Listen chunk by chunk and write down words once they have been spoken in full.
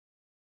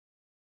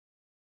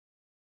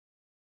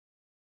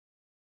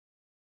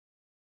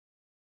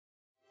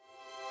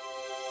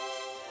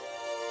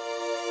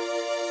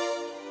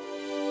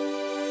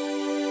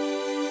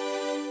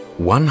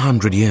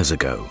100 years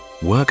ago,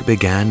 work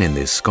began in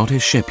this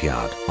Scottish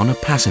shipyard on a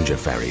passenger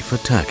ferry for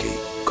Turkey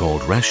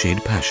called Rashid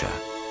Pasha.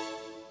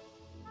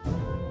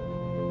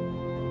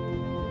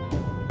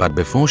 But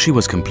before she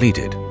was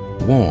completed,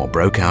 war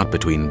broke out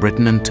between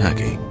Britain and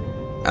Turkey,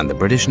 and the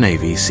British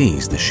Navy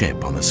seized the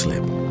ship on the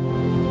slip.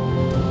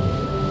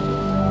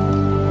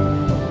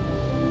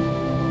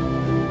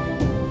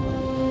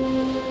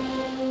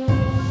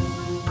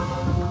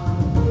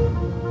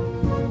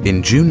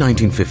 In June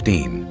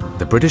 1915,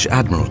 the British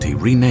Admiralty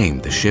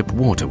renamed the ship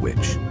Water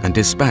Witch and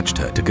dispatched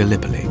her to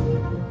Gallipoli.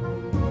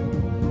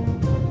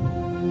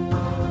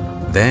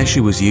 There she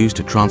was used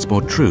to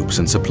transport troops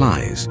and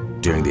supplies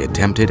during the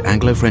attempted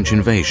Anglo-French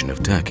invasion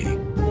of Turkey.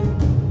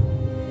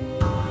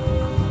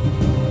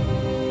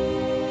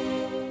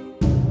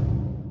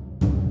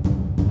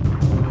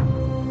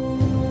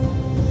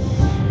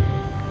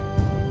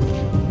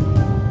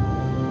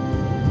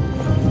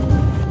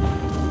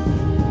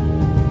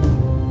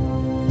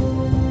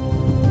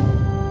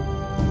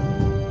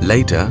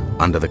 Later,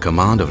 under the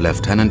command of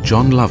Lieutenant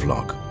John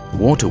Lovelock,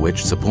 Water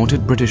Witch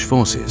supported British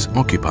forces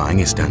occupying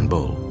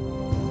Istanbul.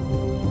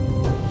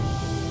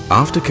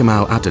 After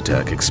Kemal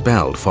Ataturk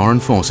expelled foreign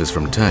forces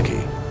from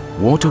Turkey,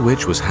 Water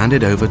Witch was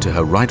handed over to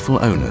her rightful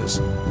owners,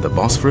 the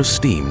Bosphorus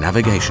Steam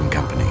Navigation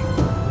Company.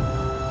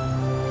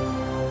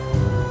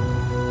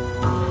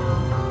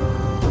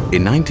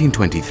 In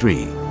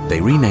 1923,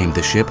 they renamed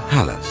the ship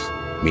HALAS,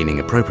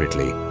 meaning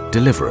appropriately,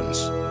 Deliverance.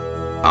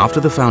 After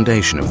the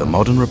foundation of the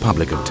modern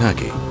Republic of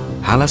Turkey,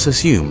 HALAS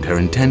assumed her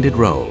intended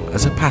role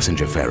as a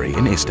passenger ferry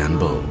in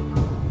Istanbul.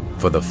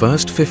 For the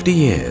first 50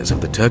 years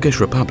of the Turkish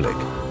Republic,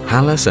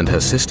 HALAS and her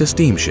sister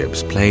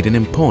steamships played an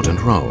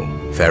important role,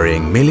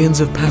 ferrying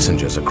millions of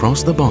passengers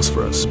across the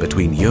Bosphorus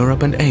between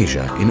Europe and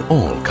Asia in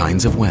all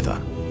kinds of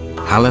weather.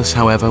 HALAS,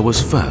 however,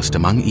 was first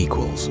among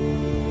equals.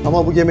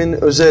 Ama bu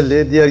geminin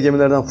özelliği diğer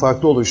gemilerden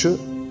farklı oluşu,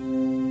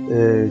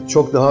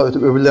 çok daha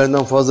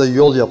öbürlerinden fazla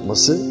yol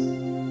yapması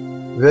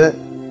ve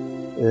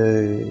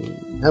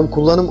hem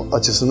kullanım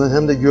açısından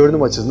hem de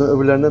görünüm açısından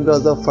öbürlerinden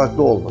biraz daha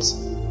farklı olması.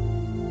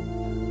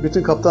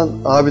 Bütün kaptan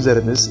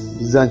abilerimiz,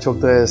 bizden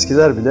çok daha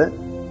eskiler bile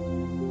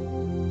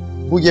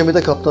bu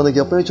gemide kaptanlık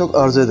yapmayı çok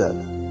arzu ederdi.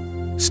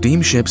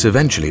 Steamships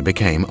eventually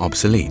became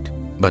obsolete,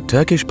 but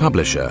Turkish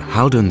publisher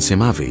Haldun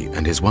Simavi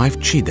and his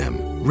wife Çiğdem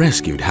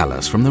rescued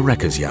HALAS from the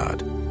wrecker's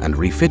yard and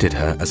refitted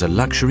her as a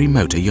luxury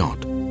motor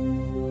yacht.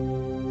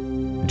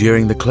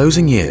 During the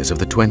closing years of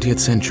the 20th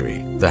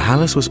century, the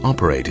HALAS was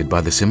operated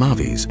by the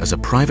Simavis as a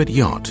private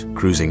yacht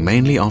cruising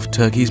mainly off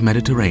Turkey's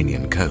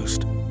Mediterranean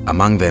coast.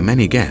 Among their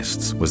many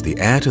guests was the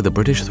heir to the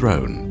British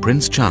throne,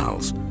 Prince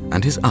Charles,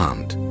 and his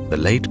aunt, the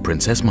late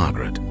Princess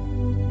Margaret.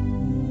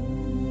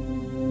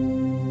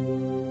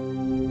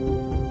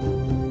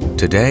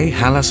 Today,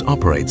 HALAS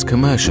operates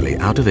commercially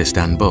out of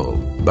Istanbul,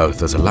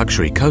 both as a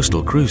luxury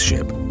coastal cruise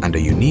ship and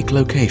a unique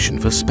location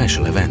for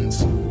special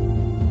events.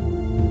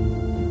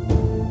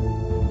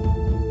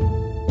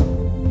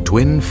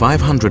 Twin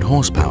 500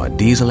 horsepower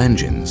diesel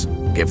engines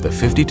give the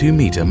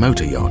 52-meter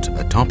motor yacht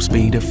a top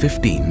speed of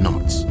 15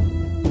 knots.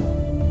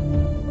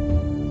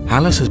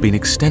 HALAS has been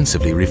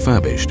extensively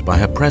refurbished by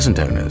her present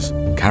owners,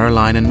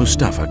 Caroline and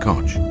Mustafa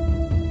Koç.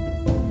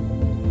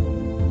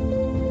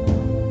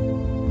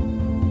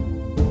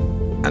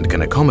 And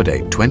can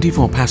accommodate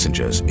 24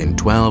 passengers in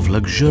 12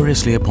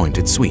 luxuriously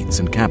appointed suites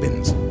and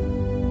cabins.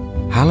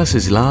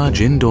 HALAS's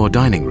large indoor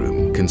dining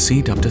room can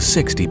seat up to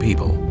 60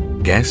 people.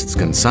 Guests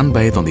can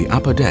sunbathe on the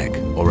upper deck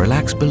or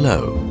relax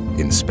below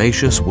in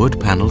spacious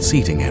wood-paneled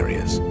seating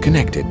areas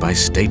connected by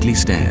stately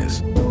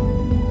stairs.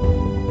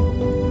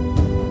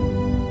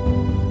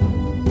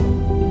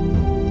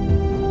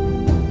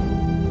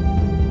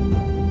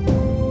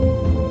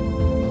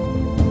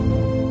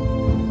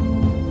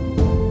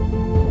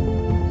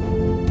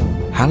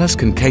 HALAS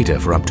can cater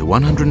for up to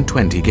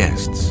 120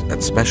 guests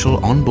at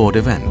special onboard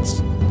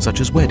events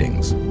such as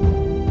weddings,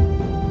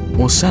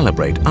 or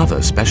celebrate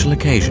other special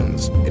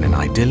occasions in an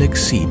idyllic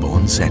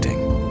seabourn setting.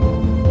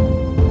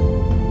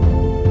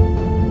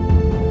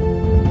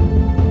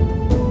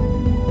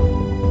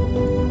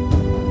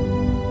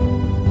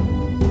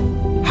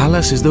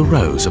 HALAS is the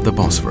rose of the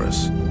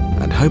Bosphorus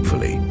and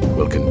hopefully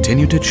will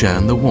continue to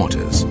churn the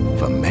waters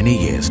for many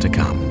years to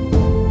come.